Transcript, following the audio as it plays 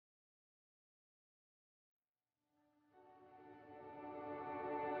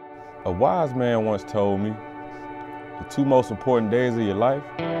A wise man once told me, the two most important days of your life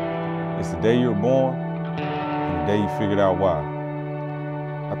is the day you were born and the day you figured out why.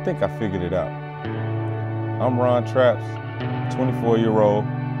 I think I figured it out. I'm Ron Traps, 24-year-old,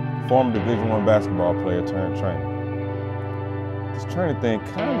 former Division I basketball player turned trainer. This training thing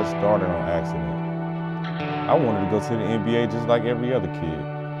kind of started on accident. I wanted to go to the NBA just like every other kid.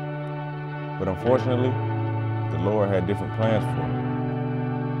 But unfortunately, the Lord had different plans for me.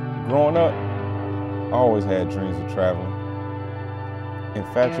 Growing up, I always had dreams of traveling.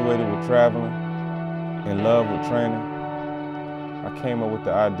 Infatuated with traveling, in love with training, I came up with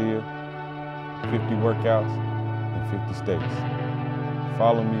the idea, 50 workouts in 50 states.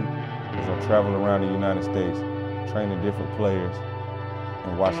 Follow me as I travel around the United States, training different players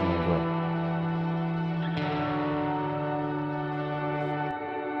and watching them grow.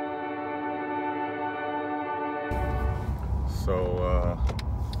 So,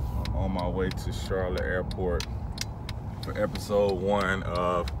 I'm on my way to Charlotte Airport for episode 1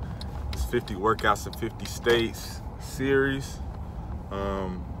 of this 50 workouts in 50 states series.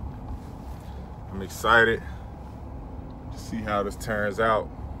 I'm excited to see how this turns out.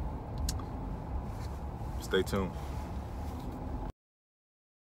 Stay tuned.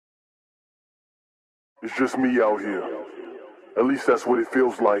 It's just me out here. At least that's what it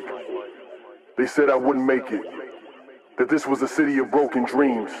feels like. They said I wouldn't make it, that this was a city of broken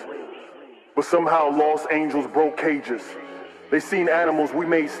dreams. But somehow lost angels broke cages. They seen animals, we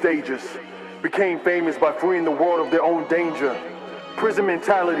made stages. Became famous by freeing the world of their own danger. Prison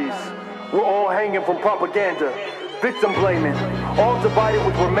mentalities, we're all hanging from propaganda. Victim blaming, all divided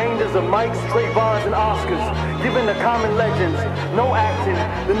with remainders of Mikes, Trayvons, and Oscars. Given the common legends, no acting.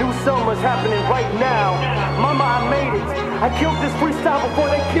 The new summer's happening right now. Mama, I made it. I killed this freestyle before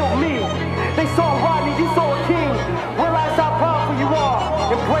they killed me. They saw Rodney, you saw a king. Realize how powerful you are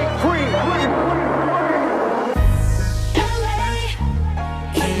and break free.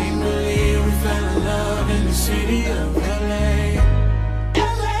 Can't believe we fell in love in the city of LA.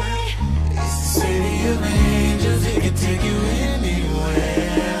 It's the city of angels, it can take you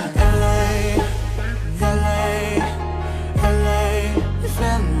anywhere. LA, we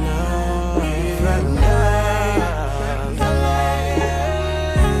fell in love. We fell in love.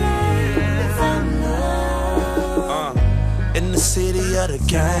 We fell in love. In the city of the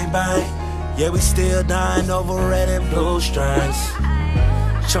gangbang. Yeah, we still dying over red and blue strings.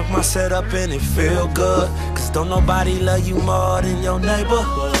 Chunk my setup and it feel good, cause don't nobody love you more than your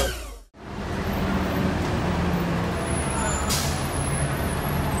neighborhood.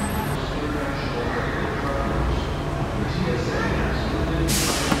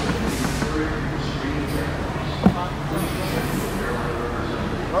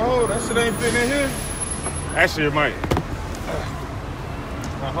 Oh, that shit ain't fitting in here? Actually, it might.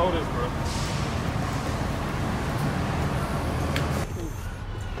 Now hold this, bro.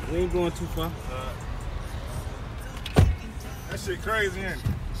 We ain't going too far. That shit crazy, ain't it?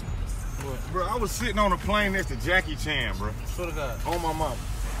 What? Bro, I was sitting on a plane next to Jackie Chan, bro. Swear to God. On my mama.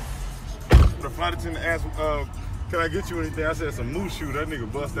 The flight attendant asked, can I get you anything? I said, some moose shoe. That nigga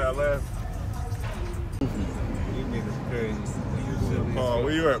bust out laughing. You niggas crazy. Paul,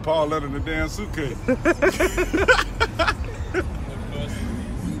 where you at? Paul left in the damn suitcase.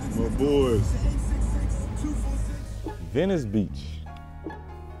 My boys. Venice Beach.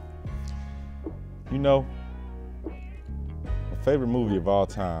 You know, my favorite movie of all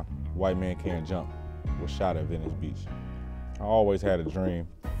time, White Man Can't Jump, was shot at Venice Beach. I always had a dream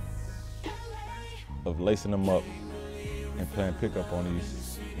of lacing them up and playing pickup on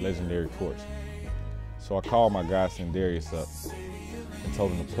these legendary courts. So I called my guy Sindarius up and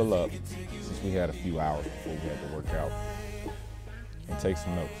told him to pull up since we had a few hours before we had to work out and take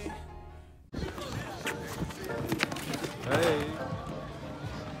some notes. Hey.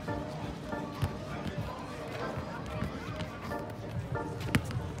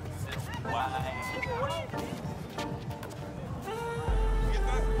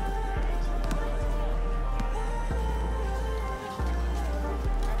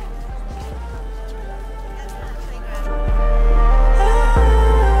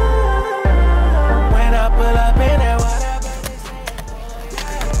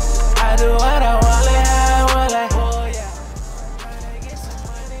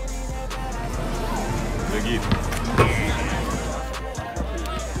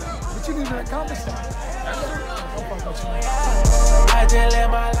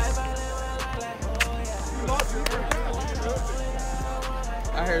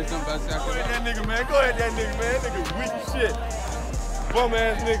 I heard something about that. Go ahead, that nigga, man. Go ahead, that nigga, man. That nigga weak as shit. Bum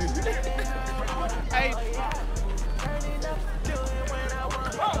ass nigga. Hey.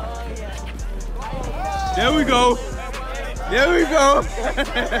 There we go. There we go.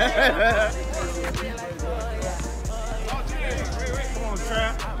 Come on,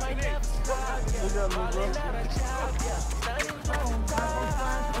 Trav. Look at me, bro.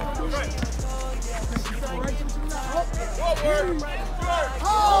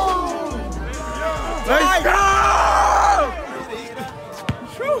 Let's go!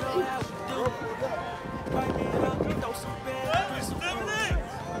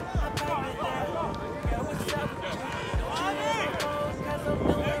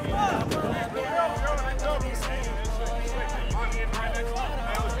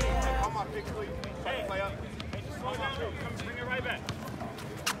 Bring it right back.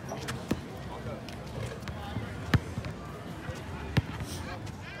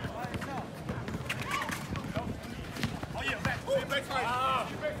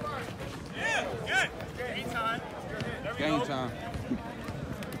 Game time.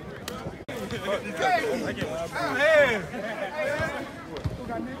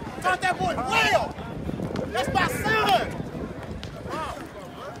 Taught that boy well. That's my son.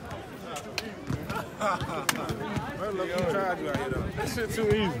 That shit too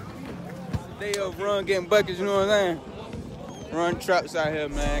easy. They run getting buckets, you know what I'm saying? Run traps out here,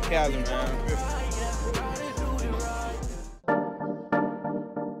 man. Cali, man.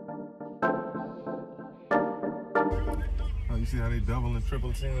 You see how they double and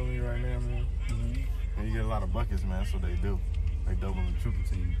triple team on me right now, man? And you get a lot of buckets, man. That's what they do. They double and triple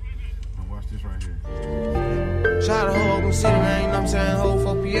team. Now watch this right here. Shout out to Open City, man. You know what I'm saying? Whole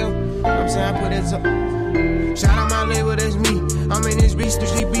 4 p.m. You know what I'm saying? I put it up. Shout out my label, that's me. I'm in this beast to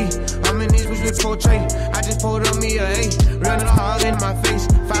GB. I'm in this bitch with 4 tray. I just pulled up me a A. Running all in my face.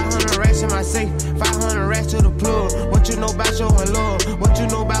 500 racks in my safe. 500 racks to the plug. What you know about showing love? What you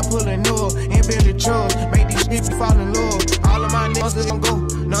know about pulling up? And building trust. Make these bitches fall in love. All of my niggas gon' go.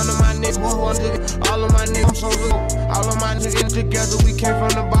 None of my niggas won't want to. All of my niggas so low. All of my niggas together. We came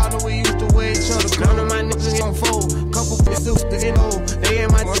from the bottom. We used to wear each other. None of my niggas gon' fold. Couple pistols to get old. They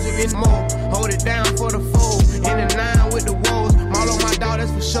ain't my ones to get more. Hold it down for the fold. In the 9 with the woes. All of my dog,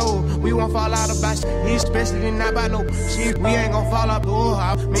 that's for sure. We won't fall out about shit. He especially not by no shit. We ain't gon' fall out the old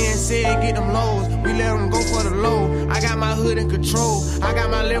house. Man said get them lows. We let them go for the low. I got my hood in control. I got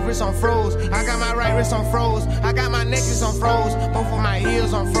my left wrist on froze. I got my right wrist on froze. I got my necklace on froze. Both of my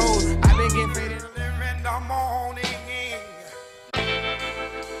ears on froze. I been getting faded. In the morning.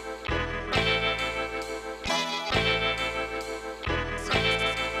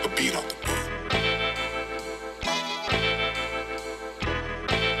 A beat on the beat.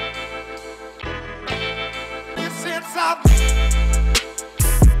 Since I've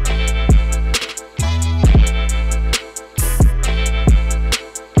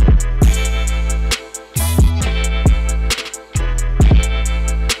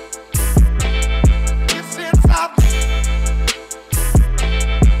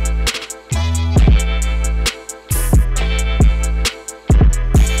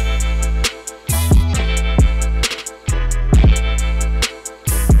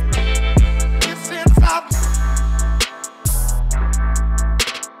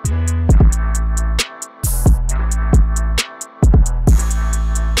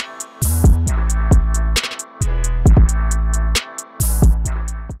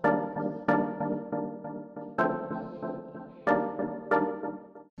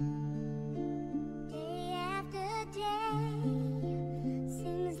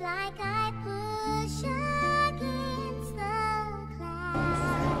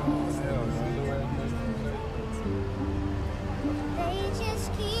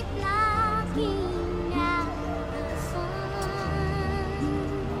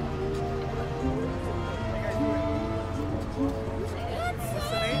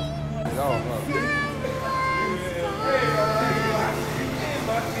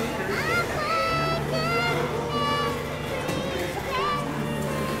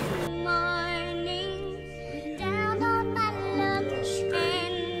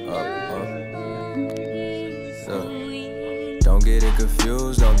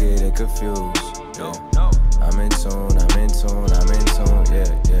confused, yeah. I'm in tune, I'm in tune, I'm in tune,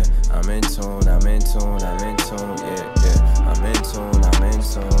 yeah, yeah. I'm in tune, I'm in tune, I'm in tune, yeah, yeah. I'm in tune, I'm in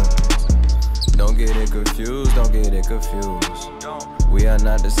tune. Don't get it confused, don't get it confused. We are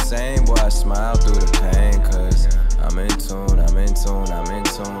not the same, boy, I smile through the pain, cause I'm in tune, I'm in tune, I'm in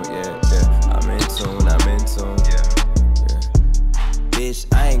tune, yeah, yeah. I'm in tune, I'm in tune, yeah. Bitch,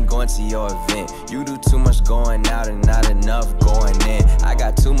 I ain't going to your event. You do too much going out and not enough going in. I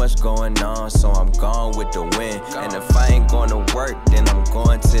got too much going on, so I'm gone with the wind. And if I ain't going to work, then I'm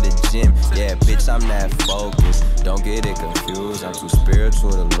going to the gym. Yeah, bitch, I'm that focused. Don't get it confused, I'm too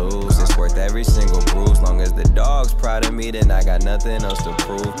spiritual to lose. It's worth every single bruise. Long as the dog's proud of me, then I got nothing else to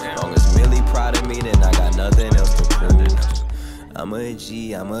prove. Long as Millie proud of me, then I got nothing else to prove. I'm a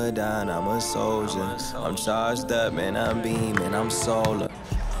G, I'm a Don, I'm a soldier. I'm charged up, man, I'm beaming, I'm solar.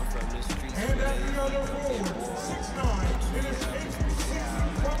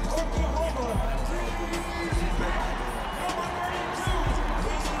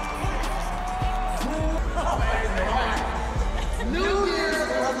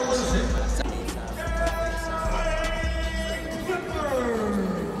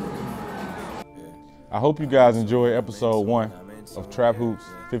 I hope you guys enjoyed episode 1 of Trap Hoops,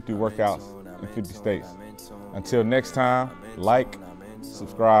 50 workouts in 50 states. Until next time, like,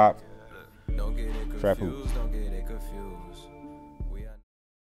 subscribe, Trap Hoops.